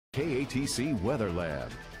KATC Weather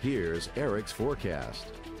Lab. Here's Eric's forecast.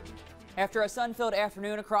 After a sun-filled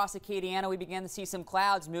afternoon across Acadiana, we began to see some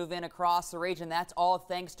clouds move in across the region. That's all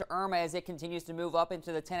thanks to Irma as it continues to move up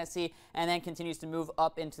into the Tennessee and then continues to move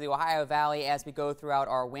up into the Ohio Valley as we go throughout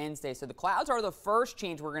our Wednesday. So the clouds are the first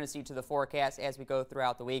change we're going to see to the forecast as we go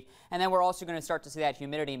throughout the week. And then we're also going to start to see that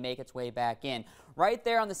humidity make its way back in. Right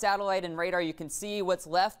there on the satellite and radar, you can see what's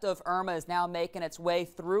left of Irma is now making its way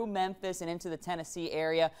through Memphis and into the Tennessee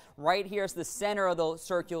area. Right here is the center of the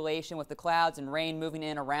circulation with the clouds and rain moving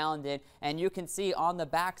in around it. And you can see on the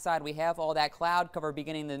backside we have all that cloud cover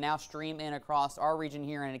beginning to now stream in across our region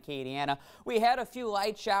here in Acadiana. We had a few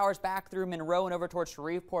light showers back through Monroe and over towards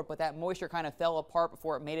Shreveport, but that moisture kind of fell apart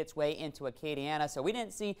before it made its way into Acadiana. So we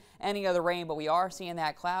didn't see any of the rain, but we are seeing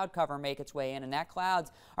that cloud cover make its way in, and that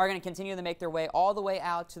clouds are going to continue to make their way all the way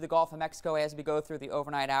out to the Gulf of Mexico as we go through the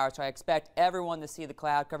overnight hours. So I expect everyone to see the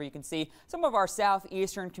cloud cover. You can see some of our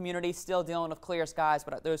southeastern communities still dealing with clear skies,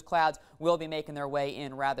 but those clouds will be making their way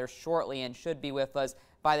in rather shortly and should be with us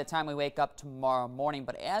by the time we wake up tomorrow morning.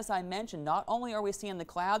 But as I mentioned, not only are we seeing the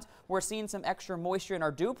clouds, we're seeing some extra moisture in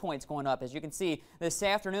our dew points going up. As you can see, this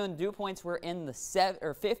afternoon, dew points were in the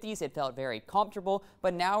 50s. It felt very comfortable,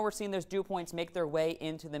 but now we're seeing those dew points make their way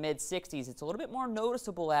into the mid-60s. It's a little bit more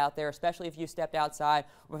noticeable out there, especially if you stepped outside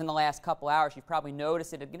within the last couple hours. You've probably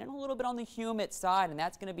noticed it getting a little bit on the humid side, and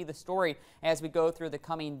that's going to be the story as we go through the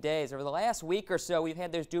coming days. Over the last week or so, we've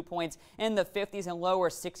had those dew points in the 50s and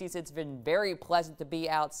lower 60s. It's been very pleasant to be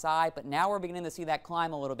outside, but now we're beginning to see that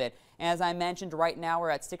climb a little bit. As I mentioned, right now we're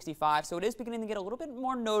at 65, so it is beginning to get a little bit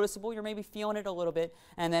more noticeable. You're maybe feeling it a little bit,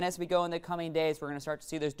 and then as we go in the coming days, we're going to start to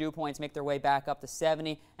see those dew points make their way back up to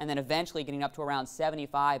 70, and then eventually getting up to around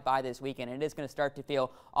 75 by this weekend. It is going to start to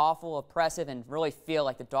feel awful oppressive and really feel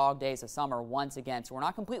like the dog days of summer once again. So we're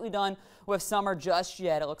not completely done with summer just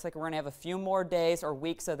yet. It looks like we're going to have a few more days or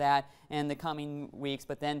weeks of that in the coming weeks,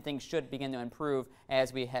 but then things should begin to improve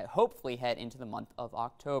as we hopefully head into the month of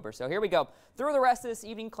October. So here we go. Through the rest of this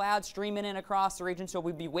evening, clouds streaming in across the region, so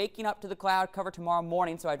we'll be waking up to the cloud cover tomorrow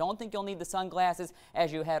morning, so I don't think you'll need the sunglasses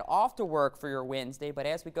as you head off to work for your Wednesday. But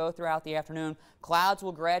as we go throughout the afternoon, clouds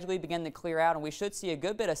will gradually begin to clear out, and we should see a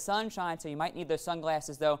good bit of sunshine, so you might need those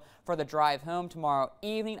sunglasses, though, for the drive home tomorrow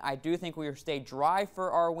evening. I do think we will stay dry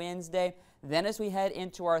for our Wednesday. Then as we head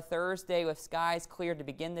into our Thursday with skies clear to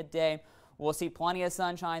begin the day, we'll see plenty of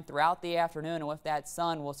sunshine throughout the afternoon, and with that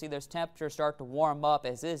sun, we'll see those temperatures start to warm up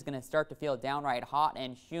as it is going to start to feel downright hot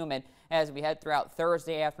and humid as we head throughout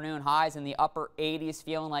Thursday afternoon. Highs in the upper 80s,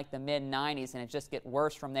 feeling like the mid-90s, and it just gets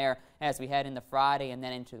worse from there as we head into Friday and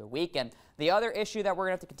then into the weekend. The other issue that we're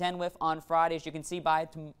going to have to contend with on Friday, as you can see by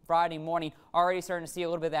Friday morning, already starting to see a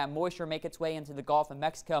little bit of that moisture make its way into the Gulf of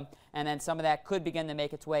Mexico, and then some of that could begin to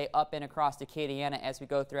make its way up and across Acadiana as we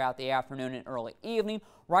go throughout the afternoon and early evening.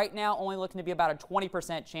 Right now, only looking to be about a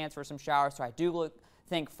 20% chance for some showers, so I do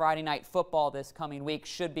think Friday night football this coming week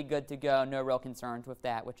should be good to go. No real concerns with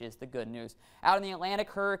that, which is the good news. Out in the Atlantic,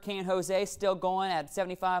 Hurricane Jose still going at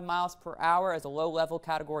 75 miles per hour as a low-level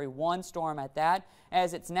Category 1 storm at that.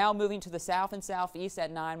 As it's now moving to the south and southeast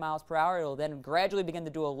at 9 miles per hour, it will then gradually begin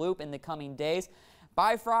to do a loop in the coming days.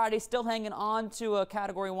 By Friday, still hanging on to a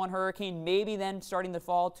Category 1 hurricane, maybe then starting to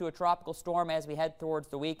fall to a tropical storm as we head towards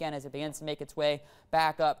the weekend as it begins to make its way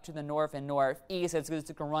back up to the north and northeast. It's going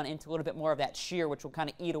to run into a little bit more of that shear, which will kind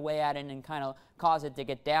of eat away at it and kind of cause it to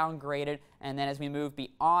get downgraded. And then as we move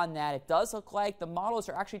beyond that, it does look like the models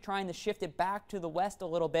are actually trying to shift it back to the west a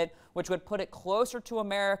little bit, which would put it closer to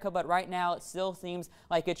America. But right now, it still seems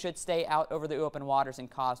like it should stay out over the open waters and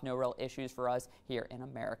cause no real issues for us here in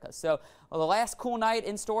America. So the last cool night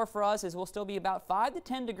in store for us is we'll still be about 5 to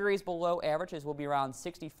 10 degrees below average, as we'll be around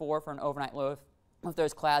 64 for an overnight low with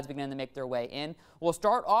those clouds beginning to make their way in. We'll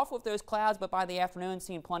start off with those clouds, but by the afternoon,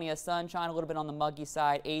 seeing plenty of sunshine, a little bit on the muggy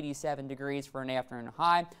side, 87 degrees for an afternoon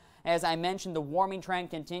high. As I mentioned, the warming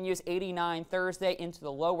trend continues. 89 Thursday into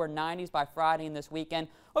the lower 90s by Friday and this weekend,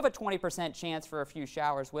 with a 20% chance for a few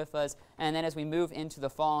showers with us. And then as we move into the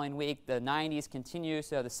following week, the 90s continue.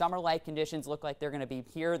 So the summer-like conditions look like they're going to be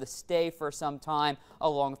here to stay for some time,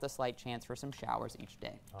 along with a slight chance for some showers each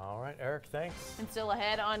day. All right, Eric, thanks. And still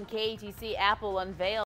ahead on KATC, Apple unveils